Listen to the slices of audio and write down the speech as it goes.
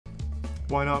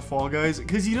Why not Fall Guys?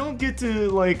 Because you don't get to,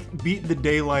 like, beat the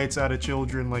daylights out of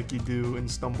children like you do in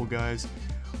Stumble Guys.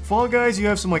 Fall Guys, you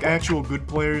have some, like, actual good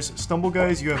players. Stumble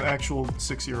Guys, you have actual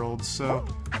 6-year-olds, so...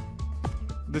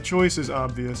 the choice is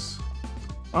obvious.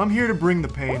 I'm here to bring the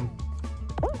pain.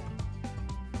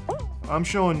 I'm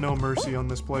showing no mercy on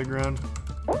this playground.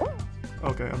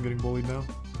 Okay, I'm getting bullied now.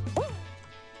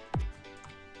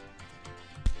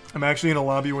 I'm actually in a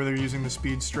lobby where they're using the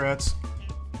speed strats.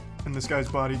 And this guy's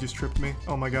body just tripped me.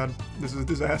 Oh my god, this is a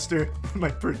disaster. My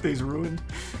birthday's ruined.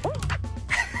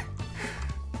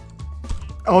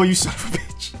 Oh, you son of a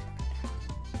bitch.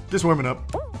 Just warming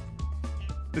up.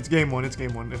 It's game one, it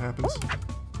happens.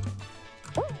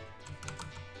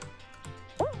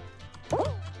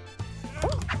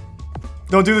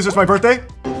 Don't do this, it's my birthday!